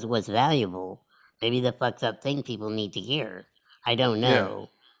what's valuable? Maybe the fucked up thing people need to hear. I don't Yeah, know.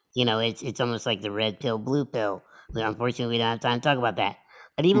 It's almost like the red pill, blue pill. But unfortunately, we don't have time to talk about that.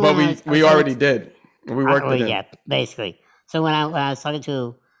 But even but when we I was talking, already did. We worked well, it in. yeah, basically. So when I was talking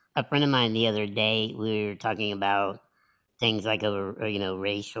to a friend of mine the other day, we were talking about things like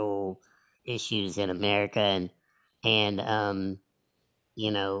racial issues in America and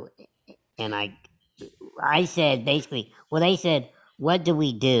you know and I said basically, well, they said, what do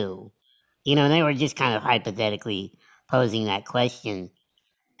we do? And they were just kind of hypothetically posing that question.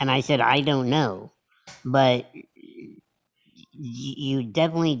 And I said, I don't know. But you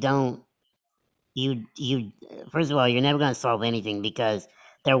definitely don't. First of all, you're never going to solve anything because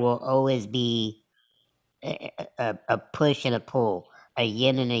there will always be a push and a pull, a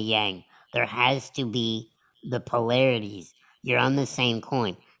yin and a yang. There has to be the polarities. You're on the same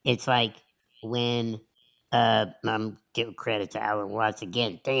coin. It's like when I'm giving credit to Alan Watts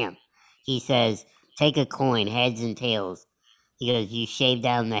again. Damn, he says take a coin, heads and tails. He goes, you shave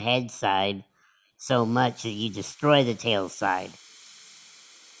down the head side so much that you destroy the tail side.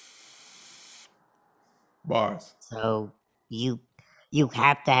 Bars. So you you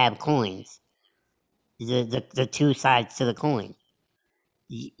have to have coins. The two sides to the coin.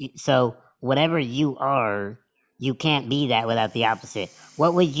 So whatever you are, you can't be that without the opposite.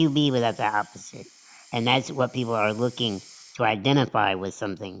 What would you be without the opposite? And that's what people are looking to identify with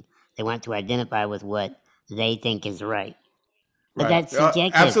something. They want to identify with what they think is right. But Right. that's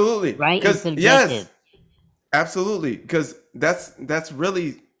subjective. Absolutely. Right is Because yes, subjective. absolutely. Because that's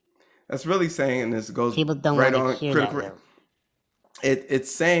really saying, and this goes People don't right want to on hear that critical. though.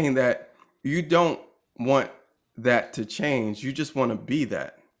 It's saying that you don't want that to change. You just want to be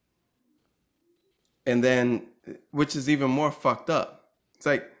that, and then which is even more fucked up. It's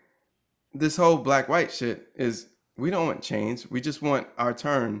like this whole black white shit is we don't want change. We just want our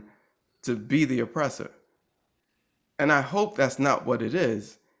turn to be the oppressor. And I hope that's not what it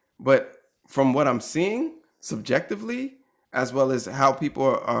is. But from what I'm seeing subjectively, as well as how people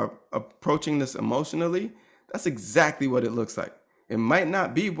are approaching this emotionally, that's exactly what it looks like. It might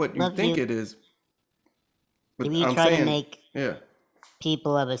not be what you Well, think it is, but if you I'm try to saying, make yeah,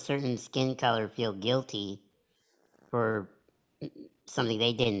 people of a certain skin color feel guilty for something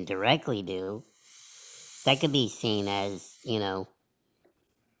they didn't directly do, that could be seen as,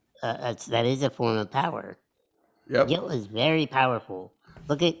 that is a form of power. yep, Guilt is very powerful.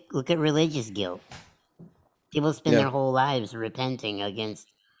 Look at religious guilt. People spend yeah. their whole lives repenting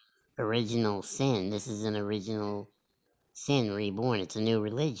against original sin. This is an original sin reborn. It's a new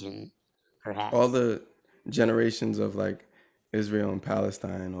religion, All perhaps. the generations of like Israel and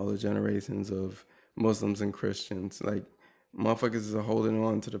Palestine, all the generations of Muslims and Christians, like motherfuckers are holding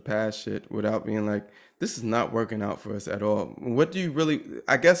on to the past shit without being like, this is not working out for us at all. What do you really,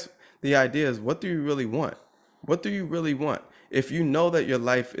 I guess the idea is, what do you really want? What do you really want? If you know that your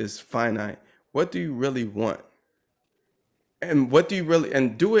life is finite, what do you really want? And what do you really,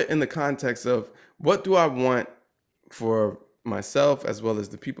 and do it in the context of, what do I want for myself as well as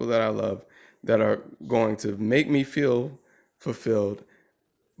the people that I love, that are going to make me feel fulfilled,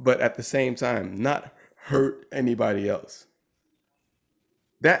 but at the same time not hurt anybody else.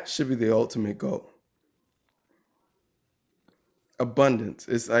 That should be the ultimate goal. Abundance.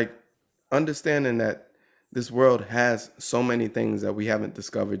 It's like understanding that this world has so many things that we haven't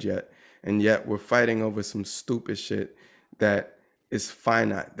discovered yet, and yet we're fighting over some stupid shit that is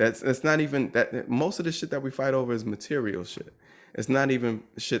finite. That's not even that. Most of the shit that we fight over is material shit. It's not even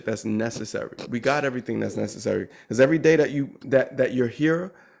shit that's necessary. We got everything that's necessary. Because every day that you're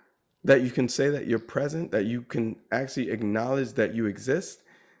here, that you can say that you're present, that you can actually acknowledge that you exist,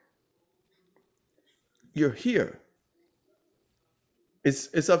 you're here.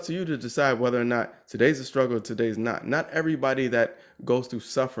 It's up to you to decide whether or not today's a struggle, today's not. Not everybody that goes through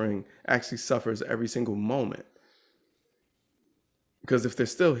suffering actually suffers every single moment. Because if they're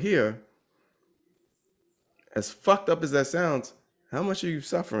still here, as fucked up as that sounds, how much are you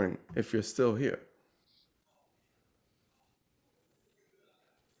suffering if you're still here?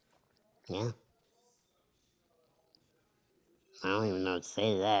 Yeah, I don't even know what to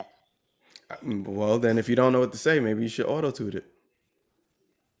say to that. Well, then if you don't know what to say, maybe you should auto-tune it.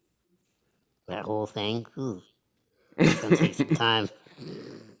 That whole thing, ooh, it's gonna take some time.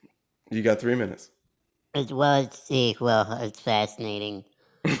 You got 3 minutes. It's fascinating.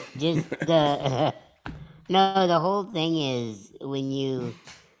 Just the no, the whole thing is when you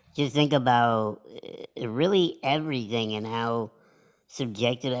just think about really everything and how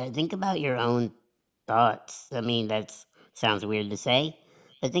subjective. Think about your own thoughts. I mean, that sounds weird to say,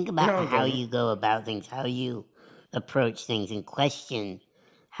 but think about No, it how doesn't. you go about things, how you approach things, and question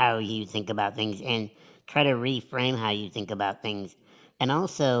how you think about things, and try to reframe how you think about things. And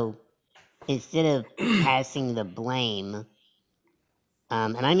also, instead of passing the blame,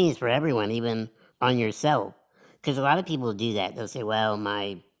 and I mean this for everyone, even on yourself, because a lot of people do that. They'll say, "Well,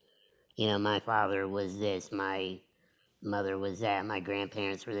 my father was this, my mother was that, my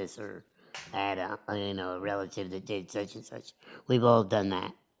grandparents were this, or I had a relative that did such and such." We've all done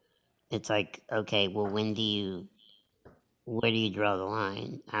that. It's like, okay, well, where do you draw the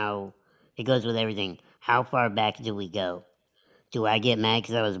line? How it goes with everything. How far back do we go? Do I get mad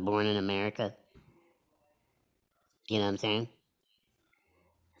because I was born in America? You know what I'm saying?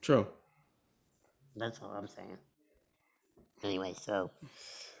 True. That's all I'm saying. Anyway, so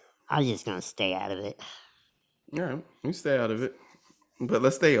I'm just gonna stay out of it. All right, we stay out of it, but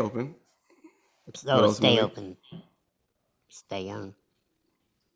let's stay open. But So stay ultimately, open, stay young.